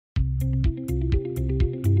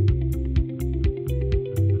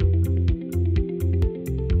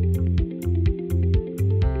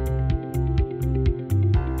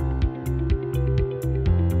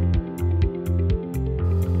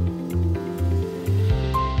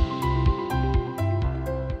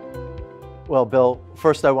Well, Bill,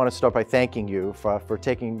 first I want to start by thanking you for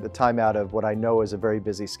taking the time out of what I know is a very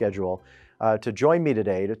busy schedule to join me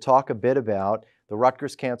today to talk a bit about the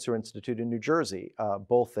Rutgers Cancer Institute in New Jersey,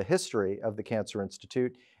 both the history of the Cancer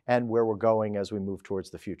Institute and where we're going as we move towards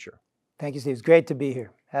the future. Thank you, Steve. It's great to be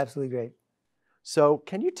here. Absolutely great. So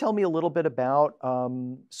can you tell me a little bit about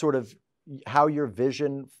sort of how your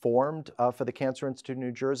vision formed for the Cancer Institute in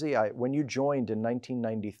New Jersey? When you joined in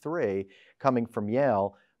 1993, coming from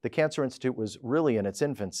Yale, the Cancer Institute was really in its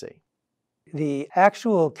infancy. The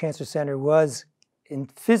actual cancer center was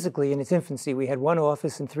physically in its infancy. We had one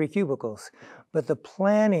office and 3 cubicles, but the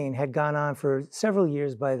planning had gone on for several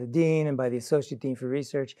years by the dean and by the associate dean for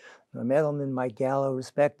research, Norm Edelman, Mike Gallo,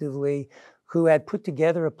 respectively, who had put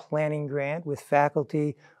together a planning grant with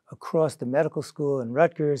faculty across the medical school and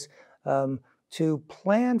Rutgers to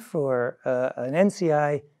plan for an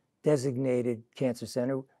NCI-designated cancer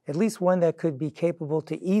center, at least one that could be capable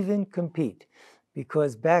to even compete,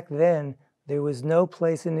 because back then there was no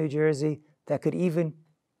place in New Jersey that could even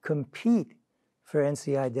compete for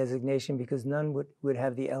NCI designation because none would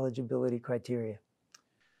have the eligibility criteria.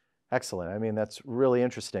 Excellent. I mean, that's really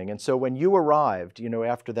interesting. And so when you arrived,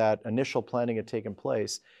 after that initial planning had taken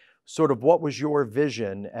place, sort of what was your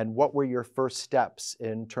vision and what were your first steps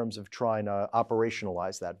in terms of trying to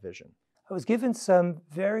operationalize that vision? I was given some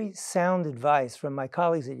very sound advice from my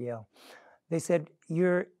colleagues at Yale. They said,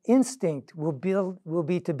 your instinct will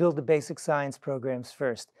be to build the basic science programs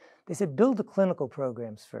first. They said, build the clinical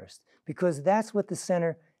programs first, because that's what the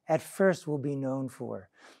center at first will be known for.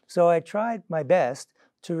 So I tried my best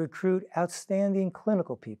to recruit outstanding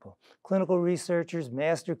clinical people, clinical researchers,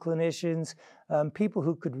 master clinicians, people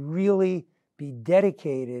who could really be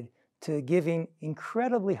dedicated to giving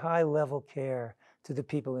incredibly high-level care to the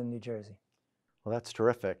people in New Jersey. Well, that's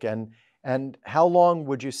terrific. And how long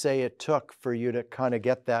would you say it took for you to kind of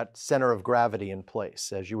get that center of gravity in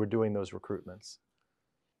place as you were doing those recruitments?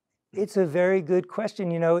 It's a very good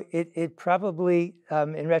question. It probably,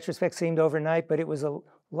 in retrospect, seemed overnight, but it was a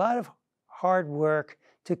lot of hard work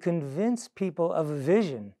to convince people of a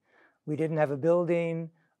vision. We didn't have a building.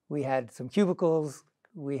 We had some cubicles.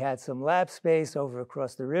 We had some lab space over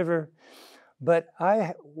across the river. But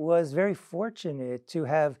I was very fortunate to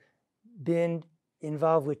have been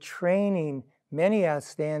involved with training many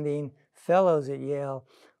outstanding fellows at Yale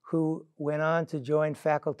who went on to join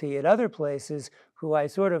faculty at other places, who I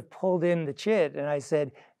sort of pulled in the chit and I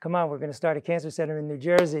said, come on, we're going to start a cancer center in New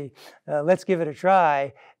Jersey. Let's give it a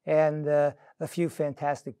try. And a few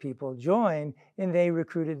fantastic people joined, and they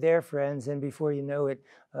recruited their friends. And before you know it,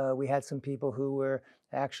 we had some people who were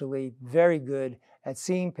actually very good at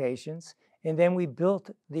seeing patients. And then we built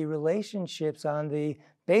the relationships on the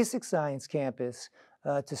basic science campus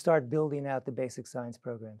to start building out the basic science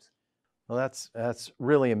programs. Well, that's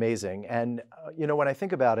really amazing. And when I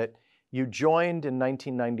think about it, you joined in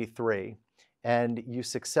 1993, and you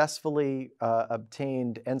successfully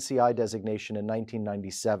obtained NCI designation in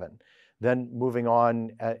 1997. Then moving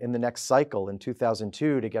on in the next cycle in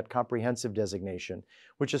 2002 to get comprehensive designation,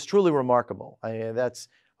 which is truly remarkable. I mean, that's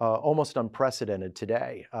almost unprecedented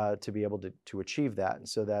today to be able to achieve that. And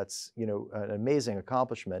so that's an amazing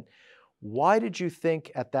accomplishment. Why did you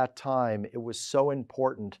think at that time it was so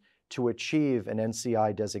important to achieve an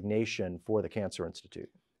NCI designation for the Cancer Institute?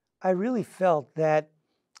 I really felt that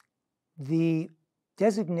the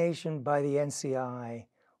designation by the NCI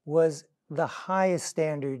was the highest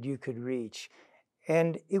standard you could reach.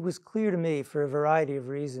 And it was clear to me, for a variety of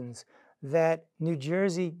reasons, that New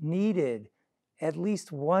Jersey needed at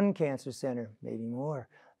least one cancer center, maybe more,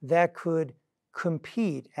 that could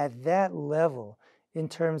compete at that level in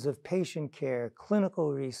terms of patient care,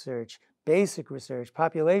 clinical research, basic research,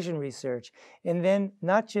 population research, and then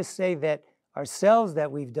not just say that ourselves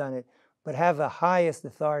that we've done it, but have the highest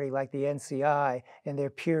authority like the NCI and their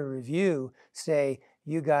peer review say,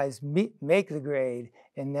 you guys make the grade,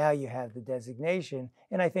 and now you have the designation.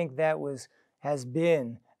 And I think that has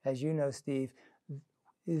been, as you know, Steve,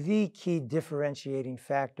 the key differentiating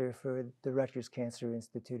factor for the Rutgers Cancer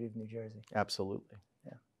Institute of New Jersey. Absolutely.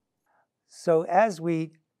 Yeah. So as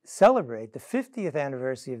we celebrate the 50th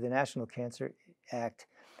anniversary of the National Cancer Act,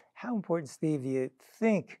 how important, Steve, do you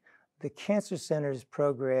think the Cancer Centers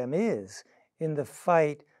program is in the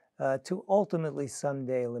fight to ultimately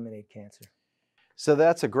someday eliminate cancer? So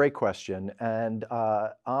that's a great question. And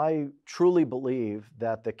I truly believe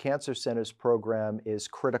that the Cancer Centers program is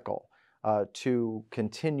critical to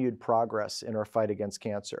continued progress in our fight against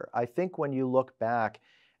cancer. I think when you look back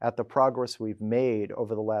at the progress we've made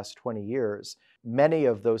over the last 20 years, many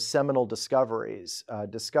of those seminal discoveries,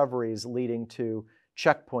 discoveries leading to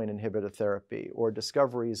checkpoint inhibitor therapy, or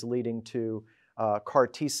discoveries leading to CAR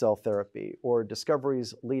T-cell therapy, or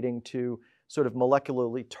discoveries leading to sort of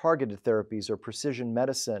molecularly targeted therapies or precision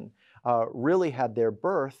medicine, really had their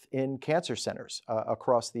birth in cancer centers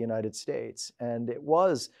across the United States. And it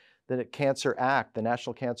was the Cancer Act, the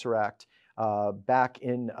National Cancer Act, back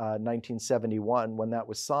in 1971, when that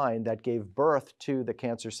was signed, that gave birth to the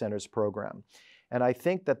Cancer Centers program. And I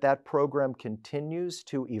think that that program continues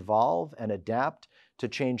to evolve and adapt to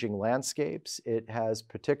changing landscapes. It has,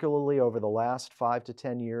 particularly over the last 5 to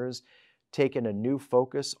 10 years, taken a new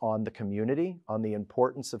focus on the community, on the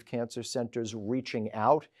importance of cancer centers reaching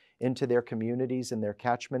out into their communities and their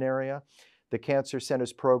catchment area. The Cancer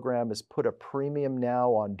Centers program has put a premium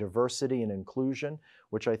now on diversity and inclusion,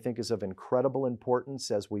 which I think is of incredible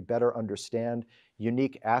importance as we better understand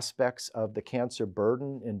unique aspects of the cancer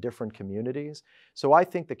burden in different communities. So I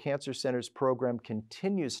think the Cancer Centers program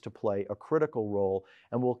continues to play a critical role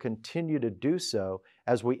and will continue to do so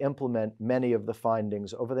as we implement many of the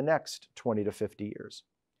findings over the next 20 to 50 years.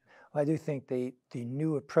 Well, I do think the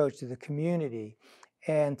new approach to the community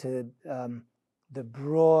and to the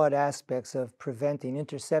broad aspects of preventing,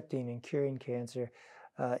 intercepting, and curing cancer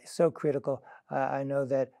is so critical. I know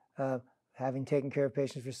that having taken care of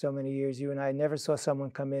patients for so many years, you and I never saw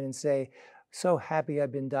someone come in and say, "So happy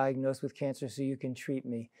I've been diagnosed with cancer so you can treat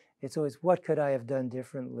me." It's always, what could I have done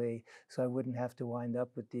differently so I wouldn't have to wind up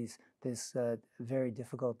with this very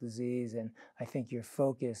difficult disease? And I think your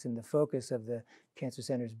focus and the focus of the Cancer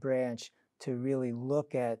Centers branch to really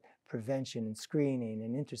look at prevention and screening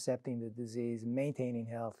and intercepting the disease and maintaining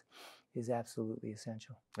health is absolutely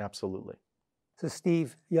essential. Absolutely. So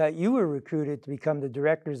Steve, yeah, you were recruited to become the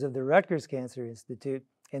directors of the Rutgers Cancer Institute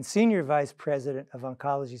and Senior Vice President of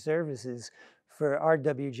Oncology Services for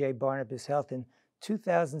RWJBarnabas Health in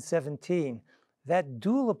 2017. That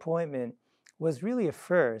dual appointment was really a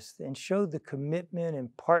first and showed the commitment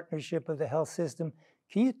and partnership of the health system.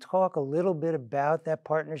 Can you talk a little bit about that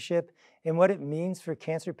partnership and what it means for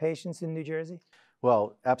cancer patients in New Jersey?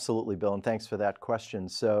 Well, absolutely, Bill, and thanks for that question.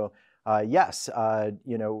 So yes,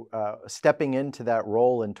 stepping into that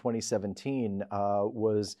role in 2017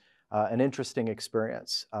 was an interesting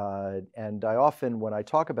experience. And I often, when I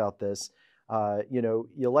talk about this,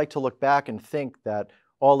 you like to look back and think that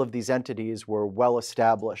all of these entities were well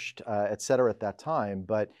established, et cetera, at that time.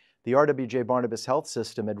 But the RWJBarnabas Health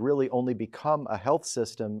System had really only become a health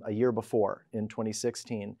system a year before, in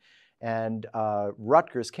 2016. And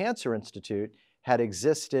Rutgers Cancer Institute had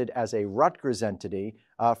existed as a Rutgers entity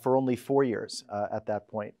for only 4 years at that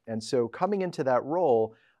point. And so coming into that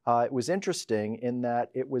role, it was interesting in that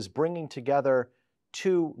it was bringing together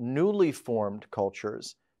two newly formed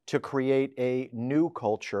cultures to create a new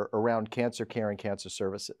culture around cancer care and cancer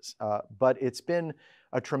services. But it's been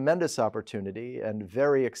a tremendous opportunity and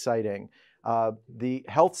very exciting. The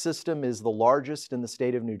health system is the largest in the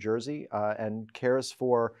state of New Jersey and cares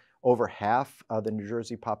for over half of the New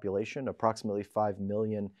Jersey population, approximately 5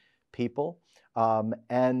 million people,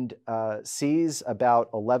 and sees about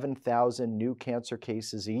 11,000 new cancer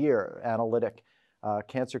cases a year, analytic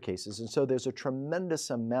cancer cases. And so there's a tremendous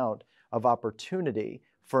amount of opportunity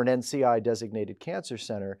for an NCI-designated cancer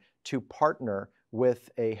center to partner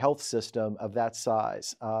with a health system of that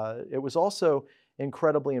size. It was also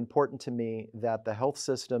incredibly important to me that the health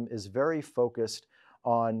system is very focused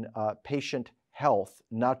on patient health,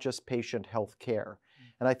 not just patient health care.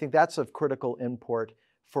 And I think that's of critical import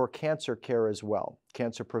for cancer care as well.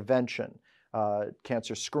 Cancer prevention,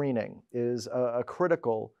 cancer screening is a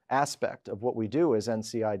critical aspect of what we do as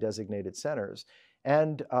NCI-designated centers.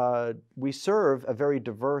 And we serve a very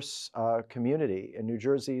diverse community. And New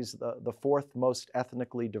Jersey's the fourth most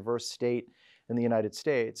ethnically diverse state in the United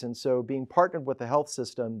States. And so being partnered with a health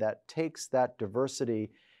system that takes that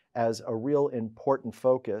diversity as a real important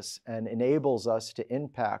focus and enables us to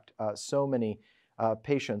impact so many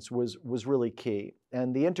patients was really key.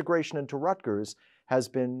 And the integration into Rutgers has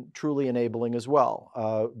been truly enabling as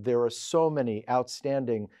well. There are so many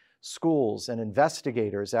outstanding schools and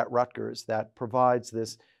investigators at Rutgers that provides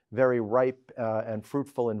this very ripe and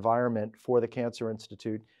fruitful environment for the Cancer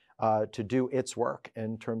Institute to do its work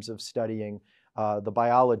in terms of studying the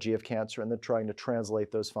biology of cancer and then trying to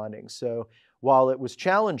translate those findings. So while it was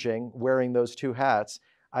challenging wearing those two hats,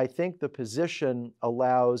 I think the position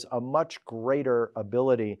allows a much greater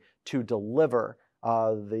ability to deliver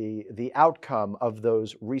the outcome of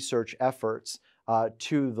those research efforts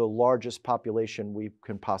to the largest population we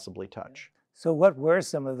can possibly touch. So what were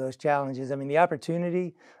some of those challenges? I mean, the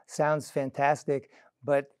opportunity sounds fantastic,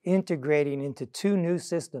 but integrating into two new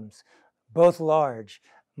systems, both large,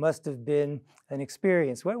 must have been an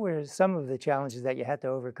experience. What were some of the challenges that you had to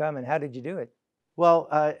overcome, and how did you do it? Well,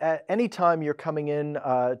 at any time you're coming in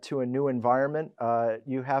to a new environment,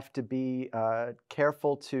 you have to be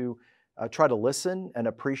careful to try to listen and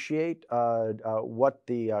appreciate what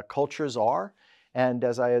the cultures are. And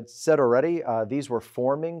as I had said already, these were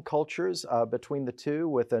forming cultures between the two,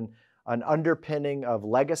 with an underpinning of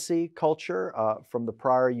legacy culture from the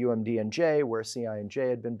prior UMD&J, where CI&J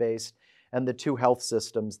had been based, and the two health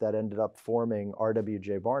systems that ended up forming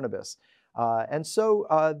RWJBarnabas. And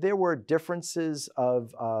so there were differences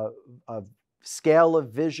of scale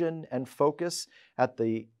of vision and focus at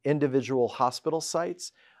the individual hospital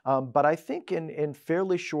sites. But I think in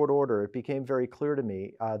fairly short order, it became very clear to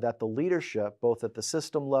me that the leadership, both at the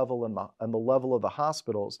system level and the level of the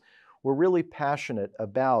hospitals, were really passionate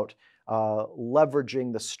about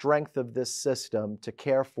leveraging the strength of this system to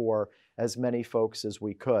care for as many folks as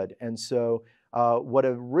we could. And so what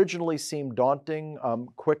originally seemed daunting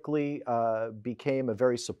quickly became a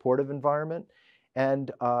very supportive environment.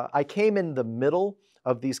 And I came in the middle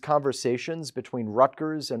of these conversations between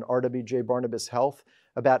Rutgers and RWJBarnabas Health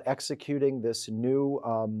about executing this new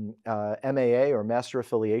MAA, or Master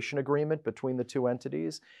Affiliation Agreement, between the two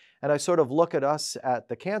entities. And I sort of look at us at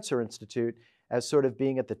the Cancer Institute as sort of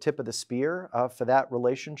being at the tip of the spear for that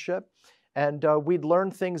relationship. And we'd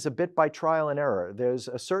learn things a bit by trial and error. There's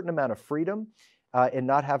a certain amount of freedom in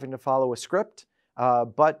not having to follow a script,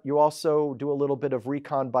 but you also do a little bit of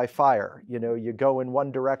recon by fire. You know, you go in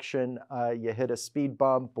one direction, you hit a speed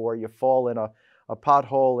bump, or you fall in a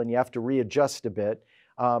pothole and you have to readjust a bit.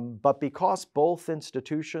 But because both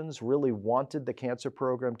institutions really wanted the cancer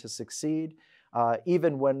program to succeed,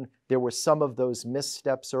 even when there were some of those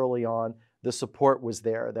missteps early on, the support was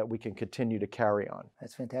there that we can continue to carry on.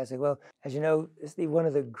 That's fantastic. Well, as you know, Steve, one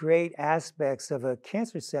of the great aspects of a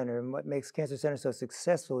cancer center and what makes cancer centers so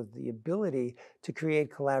successful is the ability to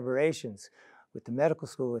create collaborations with the medical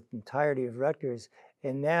school, with the entirety of Rutgers,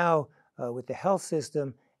 and now with the health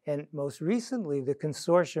system, and most recently, the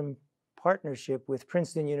consortium partnership with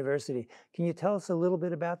Princeton University. Can you tell us a little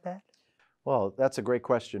bit about that? Well, that's a great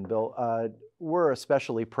question, Bill. We're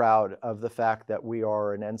especially proud of the fact that we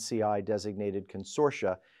are an NCI-designated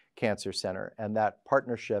consortia cancer center, and that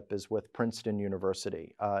partnership is with Princeton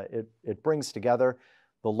University. It brings together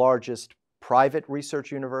the largest private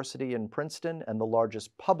research university in Princeton and the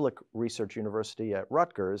largest public research university at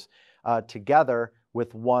Rutgers together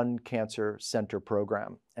with one cancer center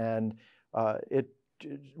program. And it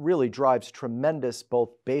really drives tremendous both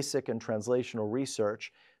basic and translational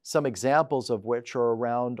research, some examples of which are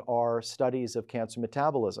around our studies of cancer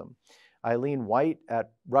metabolism. Eileen White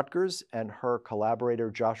at Rutgers and her collaborator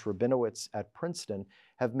Josh Rabinowitz at Princeton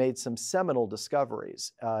have made some seminal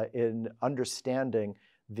discoveries in understanding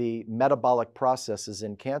the metabolic processes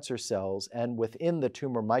in cancer cells and within the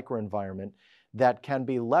tumor microenvironment that can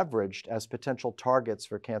be leveraged as potential targets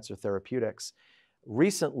for cancer therapeutics.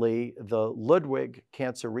 Recently, the Ludwig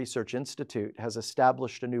Cancer Research Institute has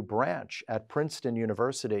established a new branch at Princeton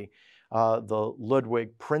University, the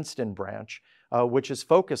Ludwig Princeton branch, which is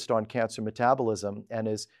focused on cancer metabolism and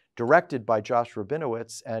is directed by Josh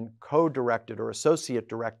Rabinowitz and co-directed or associate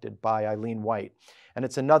directed by Eileen White. And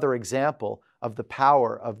it's another example of the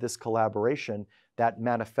power of this collaboration that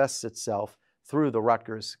manifests itself through the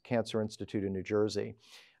Rutgers Cancer Institute in New Jersey.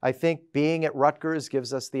 I think being at Rutgers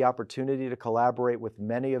gives us the opportunity to collaborate with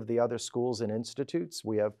many of the other schools and institutes.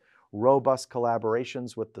 We have robust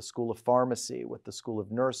collaborations with the School of Pharmacy, with the School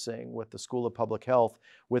of Nursing, with the School of Public Health,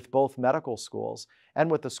 with both medical schools, and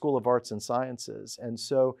with the School of Arts and Sciences. And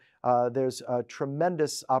so there's a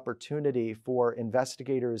tremendous opportunity for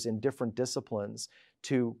investigators in different disciplines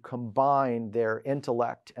to combine their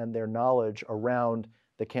intellect and their knowledge around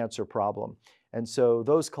the cancer problem. And so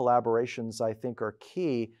those collaborations, I think, are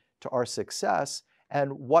key to our success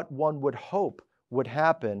and what one would hope would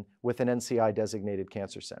happen with an NCI-designated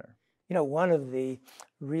cancer center. You know, one of the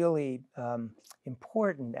really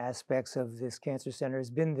important aspects of this cancer center has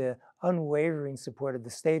been the unwavering support of the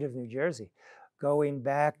state of New Jersey, going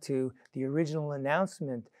back to the original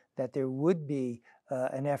announcement that there would be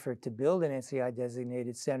an effort to build an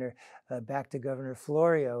NCI-designated center back to Governor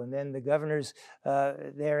Florio, and then the governors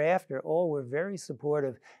thereafter all were very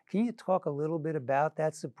supportive. Can you talk a little bit about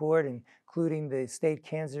that support, including the state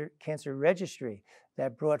cancer registry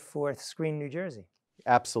that brought forth Screen New Jersey?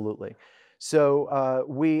 Absolutely. So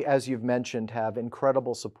we, as you've mentioned, have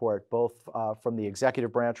incredible support, both from the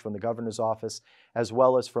executive branch, from the governor's office, as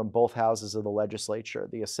well as from both houses of the legislature.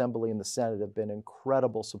 The Assembly and the Senate have been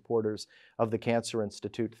incredible supporters of the Cancer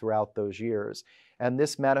Institute throughout those years. And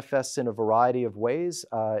this manifests in a variety of ways.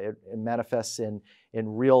 It manifests in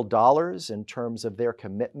real dollars in terms of their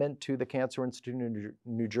commitment to the Cancer Institute in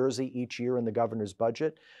New Jersey each year in the governor's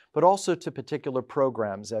budget, but also to particular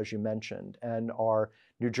programs, as you mentioned. And our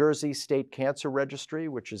New Jersey State Cancer Registry,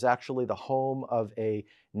 which is actually the home of a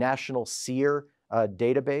national SEER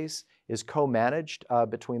database, is co-managed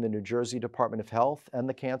between the New Jersey Department of Health and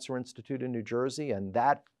the Cancer Institute in New Jersey, and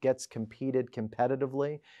that gets competed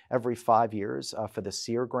competitively every 5 years for the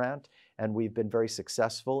SEER grant, and we've been very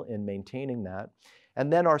successful in maintaining that.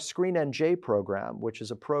 And then our Screen NJ program, which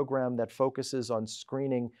is a program that focuses on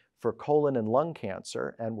screening for colon and lung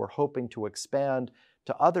cancer, and we're hoping to expand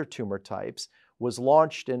to other tumor types, was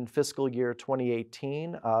launched in fiscal year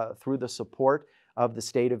 2018 through the support of the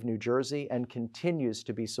state of New Jersey and continues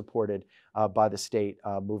to be supported by the state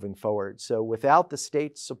moving forward. So without the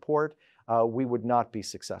state's support, we would not be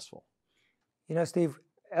successful. You know, Steve,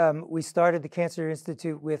 we started the Cancer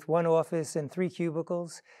Institute with 1 office and 3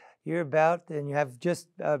 cubicles. You're about, and you have just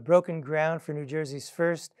broken ground for New Jersey's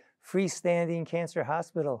first freestanding cancer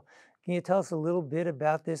hospital. Can you tell us a little bit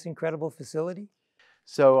about this incredible facility?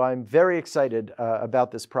 So I'm very excited about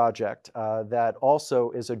this project that also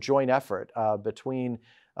is a joint effort between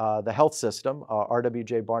the health system,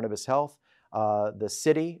 RWJBarnabas Health, the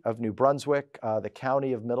city of New Brunswick, the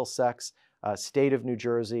county of Middlesex, state of New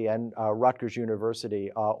Jersey, and Rutgers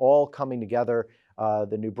University, all coming together.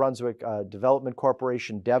 The New Brunswick Development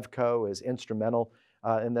Corporation, DevCo, is instrumental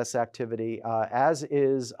in this activity, as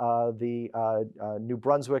is the New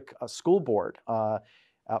Brunswick School Board.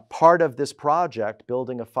 Part of this project,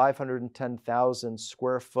 building a 510,000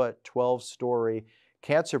 square foot, 12-story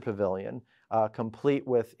cancer pavilion, complete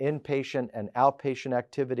with inpatient and outpatient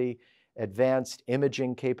activity, advanced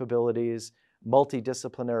imaging capabilities,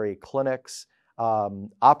 multidisciplinary clinics,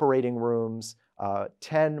 operating rooms,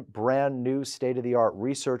 10 brand new state-of-the-art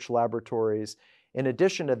research laboratories. In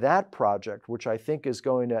addition to that project, which I think is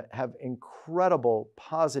going to have incredible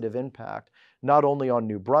positive impact, not only on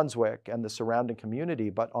New Brunswick and the surrounding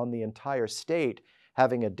community, but on the entire state,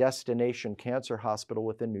 having a destination cancer hospital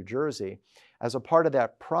within New Jersey. As a part of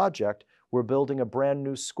that project, we're building a brand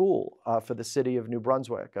new school for the city of New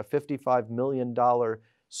Brunswick, a $55 million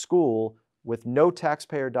school with no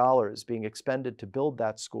taxpayer dollars being expended to build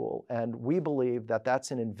that school. And we believe that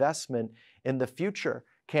that's an investment in the future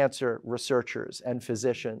cancer researchers and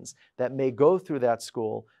physicians that may go through that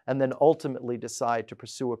school and then ultimately decide to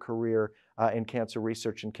pursue a career in cancer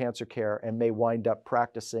research and cancer care and may wind up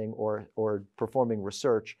practicing or performing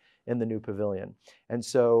research in the new pavilion. And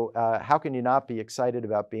so how can you not be excited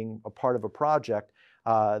about being a part of a project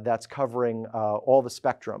that's covering all the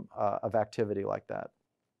spectrum of activity like that?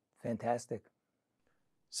 Fantastic.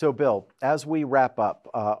 So Bill, as we wrap up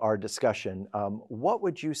our discussion, what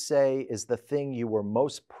would you say is the thing you were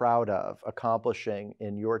most proud of accomplishing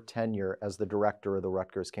in your tenure as the director of the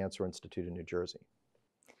Rutgers Cancer Institute in New Jersey?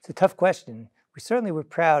 It's a tough question. We certainly were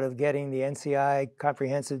proud of getting the NCI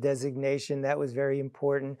comprehensive designation. That was very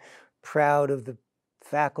important. Proud of the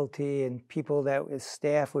faculty and people that as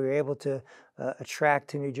staff we were able to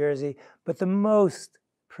attract to New Jersey. But the most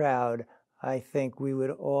proud, I think we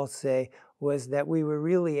would all say, was that we were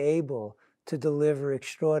really able to deliver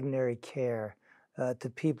extraordinary care to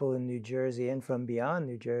people in New Jersey and from beyond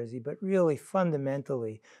New Jersey, but really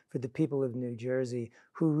fundamentally for the people of New Jersey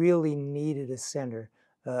who really needed a center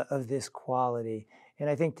of this quality. And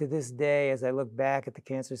I think to this day, as I look back at the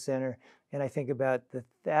Cancer Center and I think about the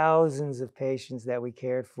thousands of patients that we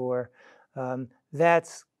cared for,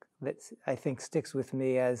 that I think sticks with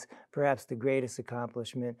me as perhaps the greatest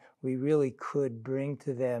accomplishment. We really could bring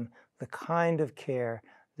to them the kind of care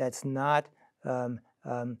that's not,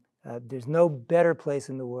 there's no better place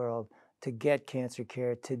in the world to get cancer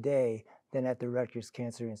care today than at the Rutgers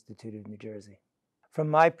Cancer Institute of New Jersey. From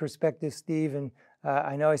my perspective, Steve, and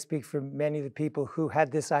I know I speak for many of the people who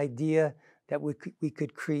had this idea that we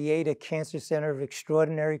could create a cancer center of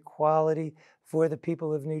extraordinary quality for the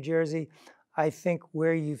people of New Jersey, I think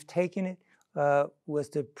where you've taken it was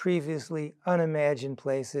to previously unimagined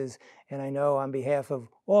places. And I know on behalf of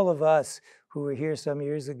all of us who were here some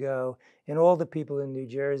years ago and all the people in New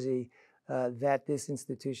Jersey that this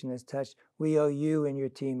institution has touched, we owe you and your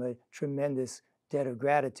team a tremendous debt of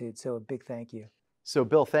gratitude. So a big thank you. So,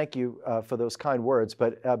 Bill, thank you for those kind words,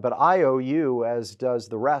 but I owe you, as does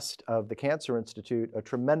the rest of the Cancer Institute, a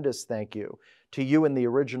tremendous thank you to you and the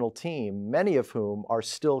original team, many of whom are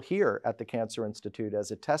still here at the Cancer Institute,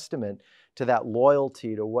 as a testament to that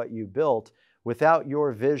loyalty to what you built. Without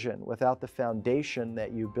your vision, without the foundation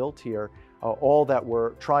that you built here, all that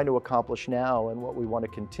we're trying to accomplish now and what we want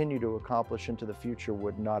to continue to accomplish into the future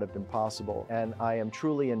would not have been possible. And I am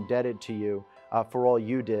truly indebted to you for all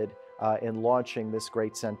you did in launching this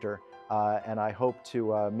great center, and I hope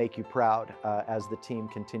to make you proud as the team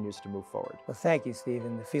continues to move forward. Well, thank you,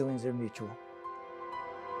 Stephen. The feelings are mutual.